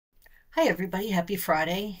Hi, everybody. Happy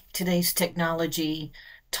Friday. Today's technology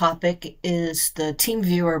topic is the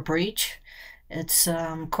Teamviewer breach. It's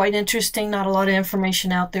quite interesting. Not a lot of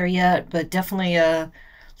information out there yet, but definitely a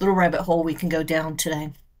little rabbit hole we can go down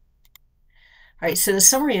today. All right, so the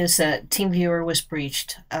summary is that Teamviewer was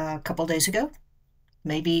breached a couple days ago,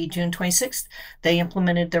 maybe June 26th. They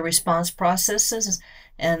implemented their response processes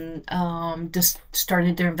and just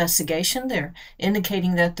started their investigation. They're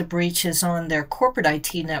indicating that the breach is on their corporate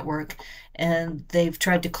IT network, and they've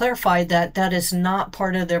tried to clarify that that is not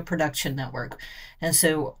part of their production network. And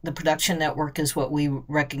so the production network is what we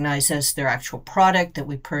recognize as their actual product that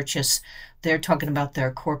we purchase. They're talking about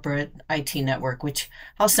their corporate IT network, which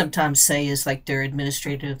I'll sometimes say is like their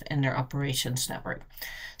administrative and their operations network.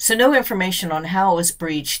 So no information on how it was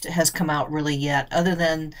breached has come out really yet, other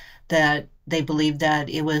than that they believe that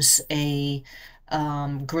it was a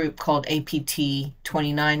group called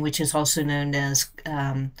APT-29, which is also known as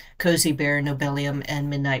Cozy Bear, Nobelium, and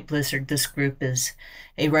Midnight Blizzard. This group is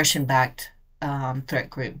a Russian-backed threat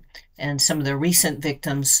group, and some of the recent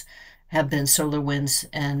victims have been SolarWinds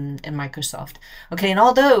and Microsoft. Okay, and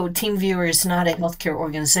although Teamviewer is not a healthcare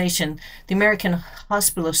organization, the American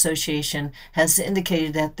Hospital Association has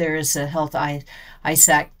indicated that there is a health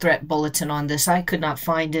ISAC threat bulletin on this. I could not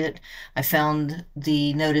find it. I found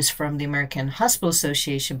the notice from the American Hospital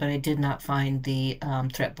Association, but I did not find the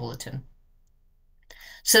threat bulletin.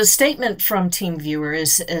 So the statement from TeamViewer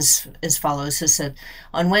is as follows. It said,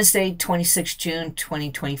 on Wednesday, 26 June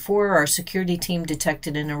 2024, our security team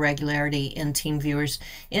detected an irregularity in TeamViewer's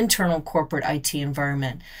internal corporate IT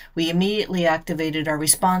environment. We immediately activated our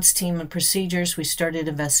response team and procedures. We started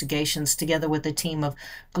investigations together with a team of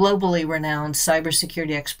globally renowned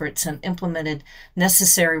cybersecurity experts and implemented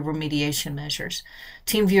necessary remediation measures.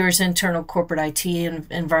 TeamViewer's internal corporate IT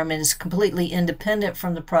environment is completely independent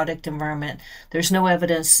from the product environment. There's no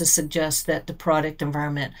evidence to suggest that the product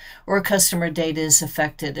environment or customer data is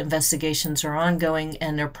affected. Investigations are ongoing,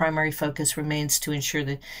 and their primary focus remains to ensure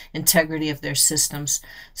the integrity of their systems.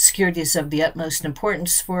 Security is of the utmost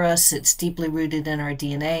importance for us. It's deeply rooted in our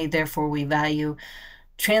DNA. Therefore, we value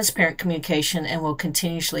transparent communication and will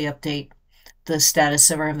continuously update the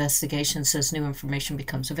status of our investigations as new information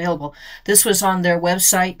becomes available. This was on their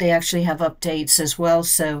website. They actually have updates as well.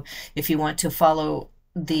 So if you want to follow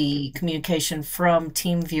the communication from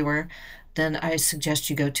TeamViewer, then I suggest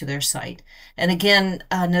you go to their site. And again,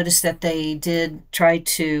 notice that they did try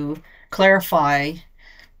to clarify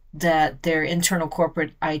that their internal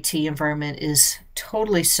corporate IT environment is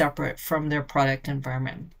totally separate from their product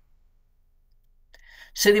environment.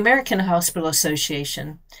 So the American Hospital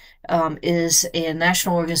Association is a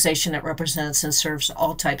national organization that represents and serves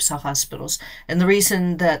all types of hospitals. And the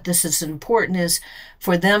reason that this is important is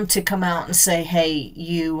for them to come out and say, hey,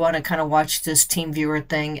 you want to kind of watch this TeamViewer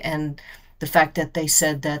thing, and the fact that they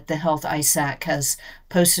said that the Health ISAC has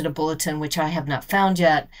posted a bulletin, which I have not found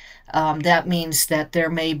yet, that means that there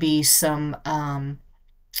may be some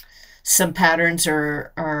patterns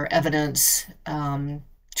or evidence,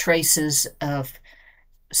 traces of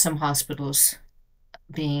some hospitals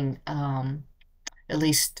being at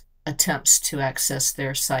least attempts to access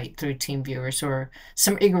their site through TeamViewers, or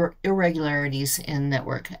some irregularities in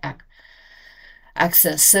network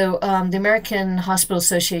access. So the American Hospital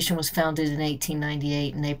Association was founded in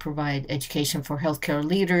 1898, and they provide education for healthcare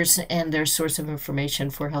leaders and their source of information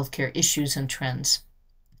for healthcare issues and trends.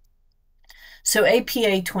 So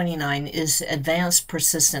APA 29 is Advanced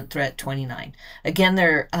Persistent Threat 29. Again,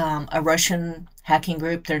 they're a Russian hacking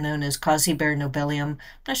group. They're known as Cozy Bear, Nobelium, I'm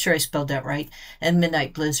not sure I spelled that right, and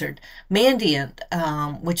Midnight Blizzard. Mandiant,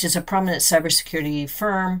 which is a prominent cybersecurity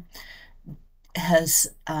firm, has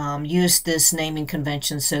used this naming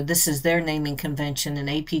convention. So this is their naming convention, and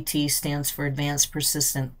APT stands for Advanced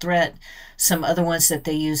Persistent Threat. Some other ones that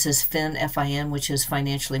they use is FIN, F-I-N, which is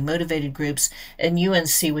Financially Motivated Groups, and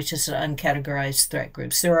UNC, which is Uncategorized Threat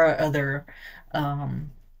Groups. There are other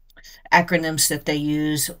acronyms that they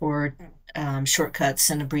use, or shortcuts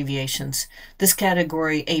and abbreviations. This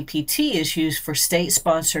category, APT, is used for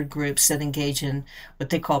state-sponsored groups that engage in what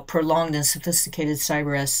they call prolonged and sophisticated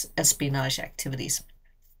cyber espionage activities.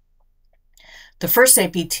 The first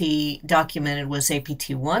APT documented was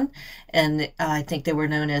APT-1, and I think they were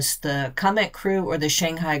known as the Comet Crew or the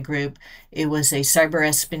Shanghai Group. It was a cyber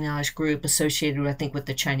espionage group associated, I think, with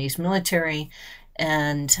the Chinese military,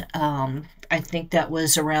 and I think that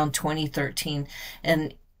was around 2013.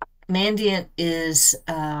 And Mandiant is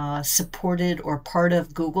supported or part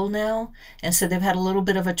of Google now, and so they've had a little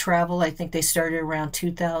bit of a travel. I think they started around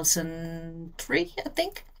 2003, I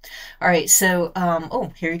think. All right, so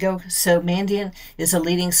oh, here you go. So Mandiant is a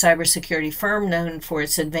leading cybersecurity firm known for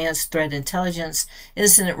its advanced threat intelligence,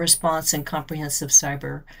 incident response, and comprehensive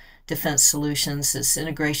cyber defense solutions. Its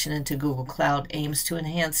integration into Google Cloud aims to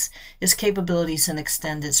enhance its capabilities and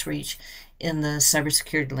extend its reach in the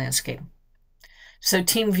cybersecurity landscape. So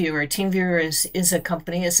TeamViewer is a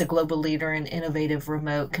company, it's a global leader in innovative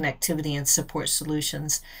remote connectivity and support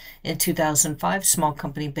solutions. In 2005, small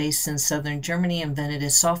company based in southern Germany invented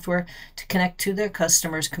its software to connect to their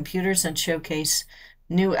customers' computers and showcase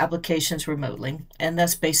new applications remotely. And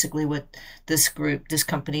that's basically what this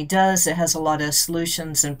company does. It has a lot of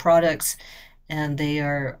solutions and products, and they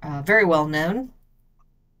are very well known.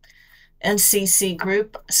 NCC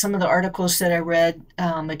Group, some of the articles that I read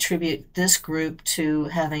attribute this group to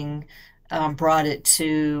having brought it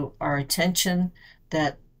to our attention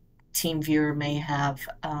that TeamViewer may have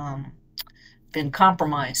been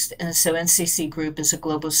compromised. And so NCC Group is a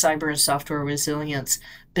global cyber and software resilience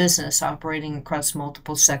business operating across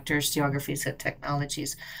multiple sectors, geographies, and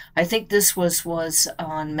technologies. I think this was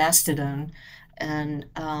on Mastodon, and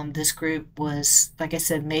this group was, like I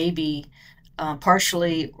said, maybe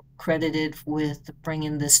partially credited with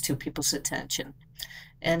bringing this to people's attention.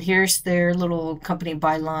 And here's their little company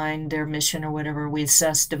byline, their mission or whatever. We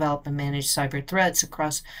assess, develop, and manage cyber threats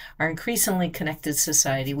across our increasingly connected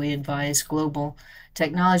society. We advise global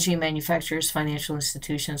technology manufacturers, financial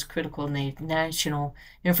institutions, critical national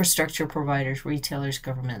infrastructure providers, retailers,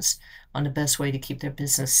 governments on the best way to keep their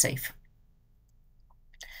business safe.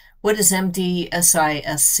 What is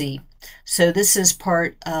MDSISC? So this is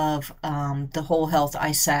part of the Whole Health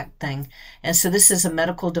ISAC thing. And so this is a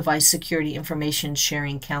Medical Device Security Information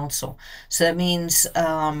Sharing Council. So that means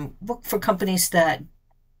for companies that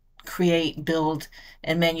create, build,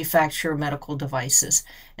 and manufacture medical devices.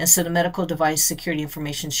 And so the Medical Device Security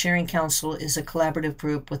Information Sharing Council is a collaborative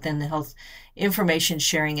group within the Health Information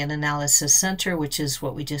Sharing and Analysis Center, which is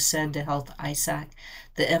what we just said, the Health ISAC.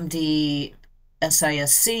 The MD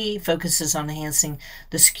SISC focuses on enhancing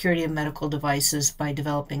the security of medical devices by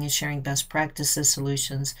developing and sharing best practices,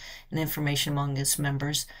 solutions, and information among its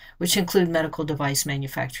members, which include medical device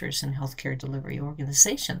manufacturers and healthcare delivery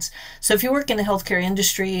organizations. So if you work in the healthcare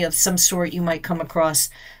industry of some sort, you might come across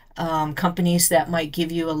companies that might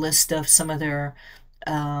give you a list of some of their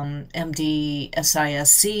MDSISC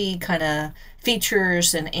kind of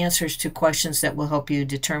features and answers to questions that will help you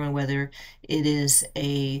determine whether it is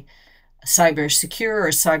a cyber secure or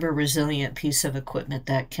cyber resilient piece of equipment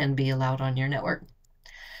that can be allowed on your network.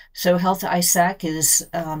 So Health ISAC is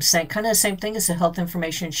kind of the same thing as the Health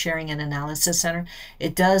Information Sharing and Analysis Center.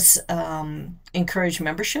 It does encourage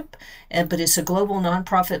membership, but it's a global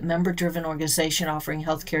nonprofit member-driven organization offering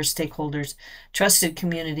healthcare stakeholders trusted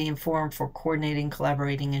community and forum for coordinating,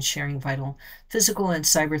 collaborating, and sharing vital physical and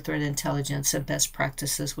cyber threat intelligence and best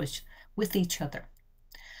practices with each other.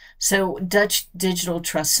 So Dutch Digital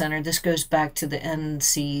Trust Center, this goes back to the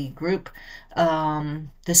NC group.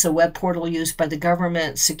 This is a web portal used by the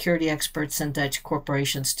government, security experts, and Dutch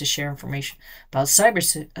corporations to share information about cyber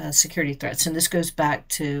security threats. And this goes back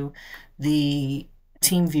to the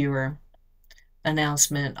TeamViewer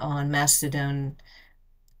announcement on Mastodon.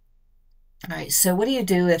 All right, so what do you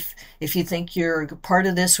do if you think you're part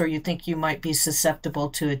of this or you think you might be susceptible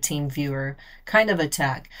to a TeamViewer kind of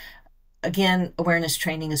attack? Again, awareness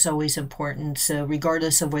training is always important. So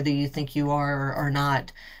regardless of whether you think you are or are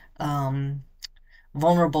not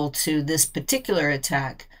vulnerable to this particular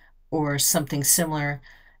attack or something similar,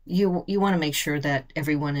 you want to make sure that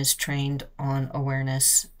everyone is trained on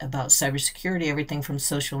awareness about cybersecurity, everything from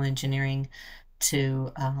social engineering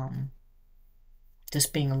to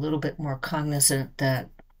just being a little bit more cognizant that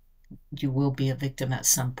you will be a victim at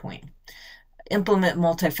some point. Implement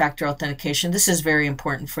multi-factor authentication. This is very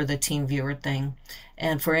important for the TeamViewer thing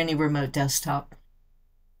and for any remote desktop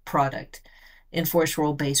product. Enforce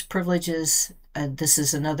role-based privileges. This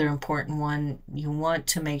is another important one. You want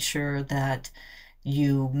to make sure that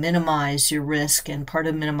you minimize your risk, and part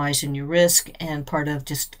of minimizing your risk and part of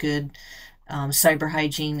just good cyber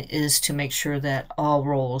hygiene is to make sure that all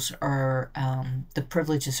roles are, the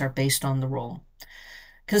privileges are based on the role.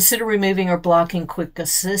 Consider removing or blocking quick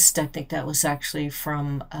assist. I think that was actually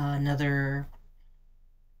from another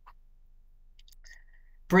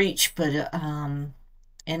breach, but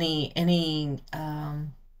any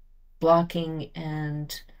blocking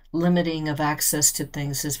and limiting of access to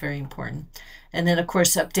things is very important. And then, of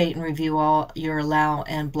course, update and review all your allow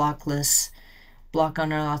and block lists. Block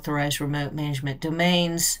unauthorized remote management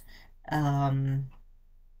domains.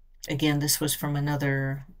 Again, this was from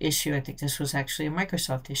another issue. I think this was actually a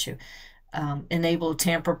Microsoft issue. enable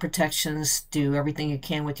tamper protections, do everything you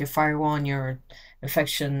can with your firewall and your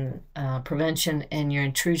infection prevention and your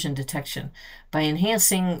intrusion detection. By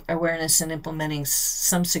enhancing awareness and implementing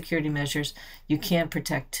some security measures, you can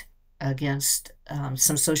protect against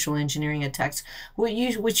some social engineering attacks,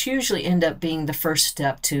 which usually end up being the first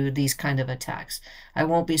step to these kind of attacks. I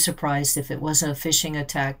won't be surprised if it wasn't a phishing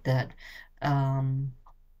attack that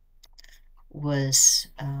was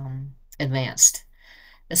advanced.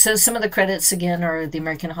 So some of the credits again are the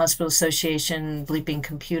American Hospital Association, Bleeping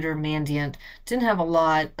Computer, Mandiant. Didn't have a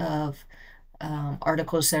lot of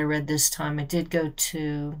articles that I read this time. I did go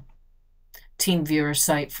to Teamviewer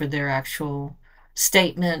site for their actual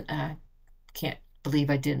statement. I can't believe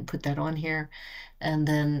I didn't put that on here. And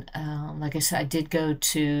then, like I said, I did go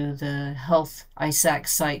to the Health ISAC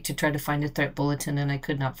site to try to find a threat bulletin, and I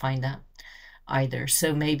could not find that either.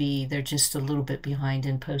 So maybe they're just a little bit behind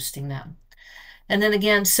in posting that. And then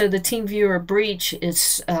again, so the Teamviewer breach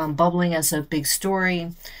is bubbling as a big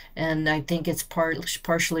story, and I think it's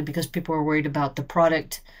partially because people are worried about the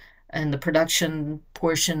product and the production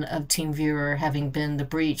portion of Teamviewer having been the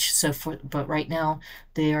breach. But right now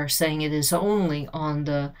they are saying it is only on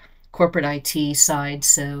the corporate IT side,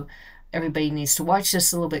 so everybody needs to watch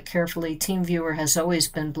this a little bit carefully. Teamviewer has always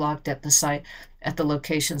been blocked at the site, at the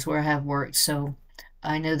locations where I have worked, so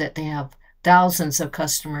I know that they have thousands of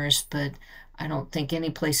customers, but I don't think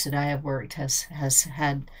any place that I have worked has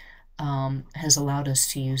allowed us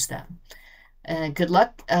to use that. Good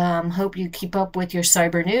luck. Hope you keep up with your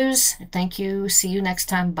cyber news. Thank you. See you next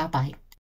time. Bye bye.